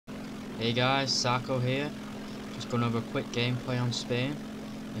Hey guys, SAKO here. Just going over a quick gameplay on Spain,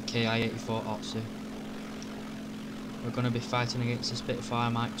 the Ki84 Otsu. We're going to be fighting against the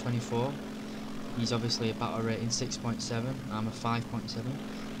Spitfire Mike 24. He's obviously a battle rating 6.7, I'm a 5.7. So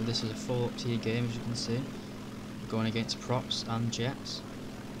this is a full up tier game, as you can see. We're going against props and jets.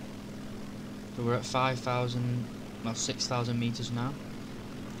 So we're at 6,000 meters now.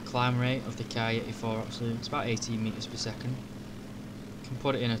 Climb rate of the Ki84 Otsu, it's about 18 meters per second. Can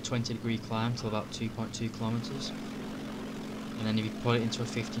put it in a 20-degree climb till about 2.2 kilometers, and then if you put it into a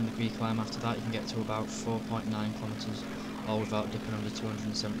 15-degree climb after that, you can get to about 4.9 kilometers, all without dipping under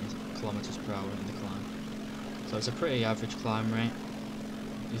 270 kilometers per hour in the climb. So it's a pretty average climb rate,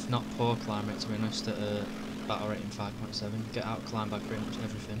 if not poor climb rate to be honest, at a battle rating 5.7. Get out climbed by pretty much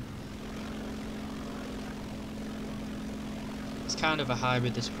everything. It's kind of a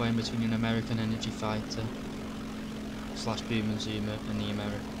hybrid, this plane, between an American energy fighter slash boom and zoomer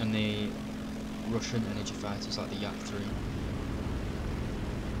and the Russian energy fighters like the Yak-3.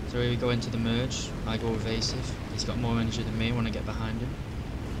 So here we go into the merge. I go evasive. He's got more energy than me when I get behind him.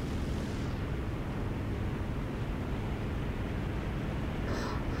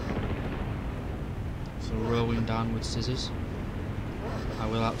 So rolling down with scissors. I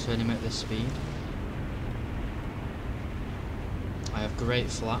will outturn him at this speed. I have great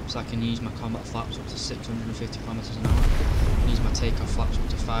flaps. I can use my combat flaps up to 650 kilometers an hour. I can use my takeoff flaps up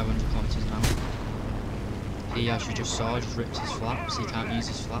to 500 kilometers an hour. He, as you just saw, just rips his flaps. He can't use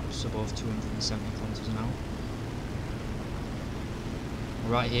his flaps above 270 kilometers an hour.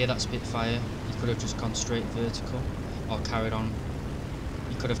 Right here, that Spitfire, he could have just gone straight vertical or carried on.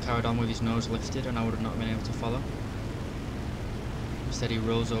 He could have carried on with his nose lifted and I would have not been able to follow. Instead he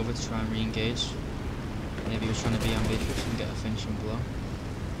rolls over to try and re-engage. Maybe he was trying to be ambitious and get a finishing blow.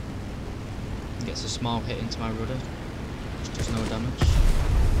 He gets a small hit into my rudder, which does no damage.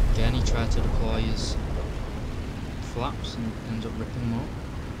 Again, he tried to deploy his flaps and ends up ripping them up.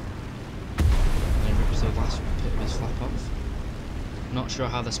 And he rips the last bit of his flap off. Not sure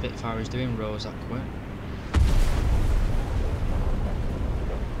how the Spitfire is doing rows that quick.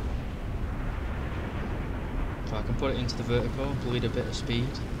 So I can put it into the vertical, bleed a bit of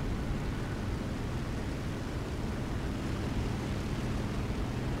speed.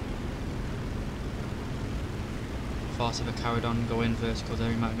 If I carried on going vertical there,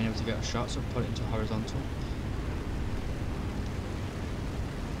 he might have been able to get a shot, so put it into horizontal.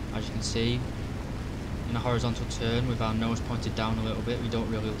 As you can see, in a horizontal turn with our nose pointed down a little bit, we don't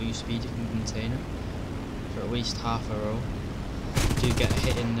really lose speed, you can maintain it for at least half a row. You do get a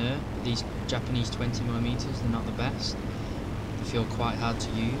hit in there, but these Japanese 20mm, they're not the best. They feel quite hard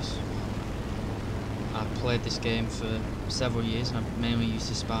to use. I've played this game for several years and I've mainly used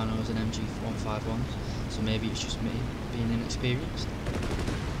Hispanos and MG151s, so maybe it's just me being inexperienced.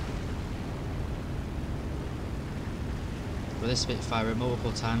 With this Spitfire,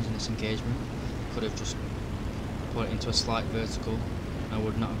 multiple times in this engagement, could have just put it into a slight vertical and I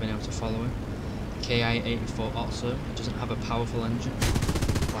would not have been able to follow him. The Ki84 Otsu, it doesn't have a powerful engine.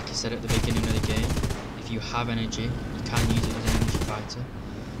 Like I said at the beginning of the game, if you have energy, you can use it as an energy fighter,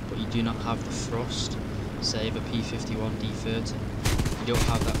 but you do not have the thrust, say of a P51 D30. You don't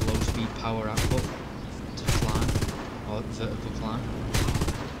have that low speed power output to climb, or vertical climb.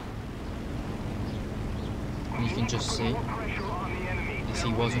 And you can just see, if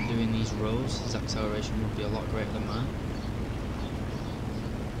he wasn't doing these rolls, his acceleration would be a lot greater than mine.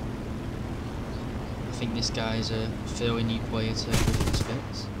 I think this guy is a fairly new player to Griffin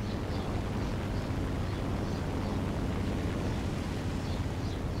Spitz.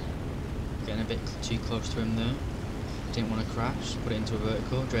 Getting a bit too close to him there. Didn't want to crash, put it into a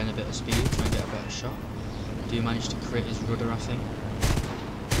vertical, drain a bit of speed, try and get a better shot. Do manage to crit his rudder, I think.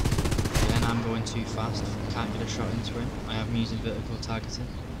 Again, I'm going too fast, can't get a shot into him. I am using vertical targeting.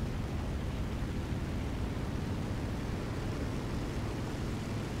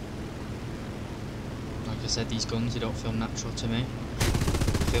 Like I said, these guns, they don't feel natural to me. I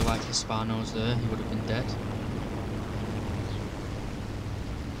feel like Hispanos there, he would have been dead.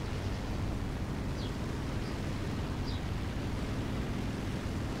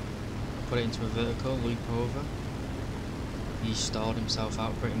 Put it into a vertical, loop over. He stalled himself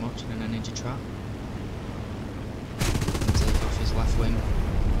out pretty much in an energy trap. And take off his left wing.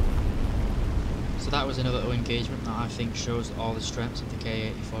 So that was another little engagement that I think shows all the strengths of the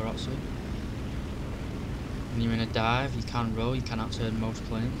Ki84 Otsu. When you're in a dive, you can roll, you can outturn most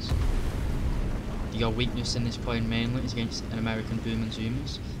planes. Your weakness in this plane mainly is against an American boom and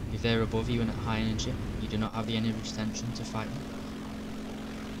zoomers. If they're above you and at high energy, you do not have the energy retention to fight them.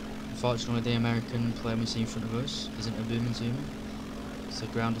 Unfortunately, the American plane we see in front of us isn't a boom and zoomer. It's a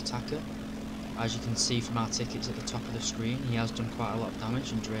ground attacker. As you can see from our tickets at the top of the screen, he has done quite a lot of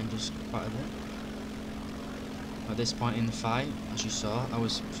damage and drained us quite a bit. At this point in the fight, as you saw, I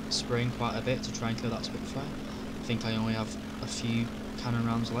was spraying quite a bit to try and kill that Spitfire. I think I only have a few cannon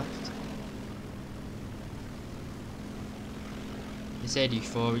rounds left. This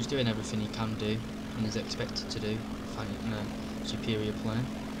 84 is doing everything he can do and is expected to do, fighting in a superior plane.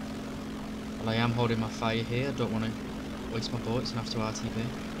 Well, I am holding my fire here, I don't want to waste my bullets and have to RTB.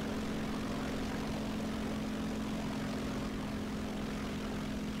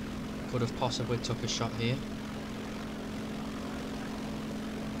 Could have possibly took a shot here.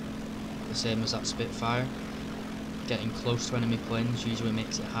 The same as that Spitfire. Getting close to enemy planes usually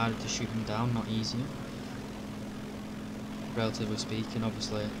makes it harder to shoot them down, not easier. Relatively speaking,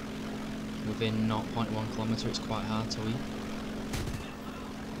 obviously within 0.1 kilometre it's quite hard to eat.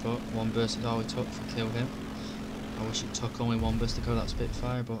 But one burst is all it took to kill him. I wish it took only one burst to kill that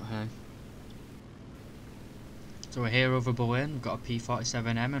Spitfire, but hey. So we're here over Berlin, we've got a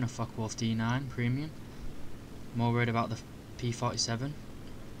P47M and a Focke-Wulf D9 Premium. More worried about the P47.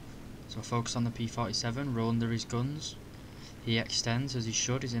 So focus on the P47, roll under his guns. He extends as he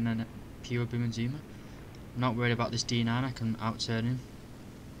should, he's in a pure boom and zoomer. I'm not worried about this D9, I can outturn him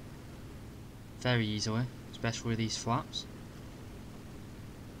very easily, especially with these flaps.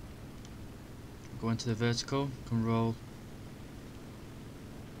 Go into the vertical, can roll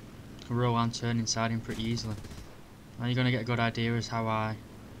and turn inside him pretty easily. Now you're going to get a good idea as how I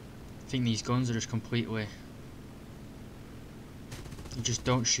think these guns are just completely, you just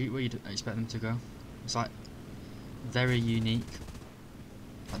don't shoot where you'd expect them to go. It's like very unique.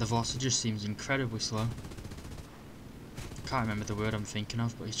 Like the velocity just seems incredibly slow. I can't remember the word I'm thinking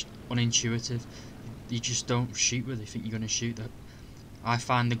of, but it's unintuitive. You just don't shoot where they think you're going to shoot. I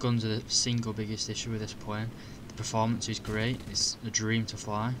find the guns are the single biggest issue with this plane. The performance is great, it's a dream to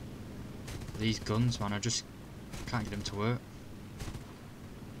fly. These guns, man, I just can't get them to work.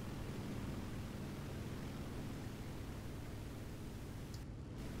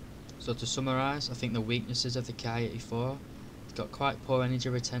 So to summarise, I think the weaknesses of the Ki84, it's got quite poor energy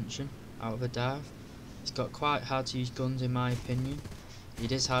retention out of a dive. It's got quite hard to use guns in my opinion.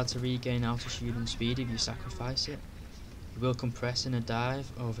 It is hard to regain altitude and speed if you sacrifice it. It will compress in a dive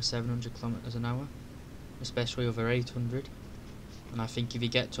over 700 km an hour, especially over 800. And I think if you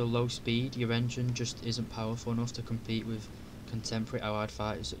get to a low speed, your engine just isn't powerful enough to compete with contemporary Allied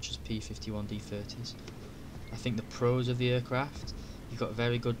fighters such as P51 D30s. I think the pros of the aircraft, you've got a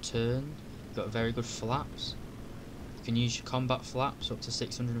very good turn, you've got very good flaps. You can use your combat flaps up to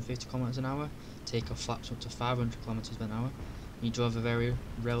 650 km an hour, take off flaps up to 500 km an hour. You do have a very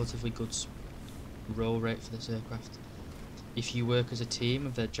relatively good roll rate for this aircraft. If you work as a team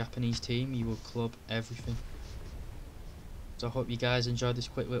of the Japanese team, you will club everything. So I hope you guys enjoyed this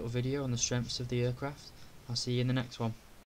quick little video on the strengths of the aircraft. I'll see you in the next one.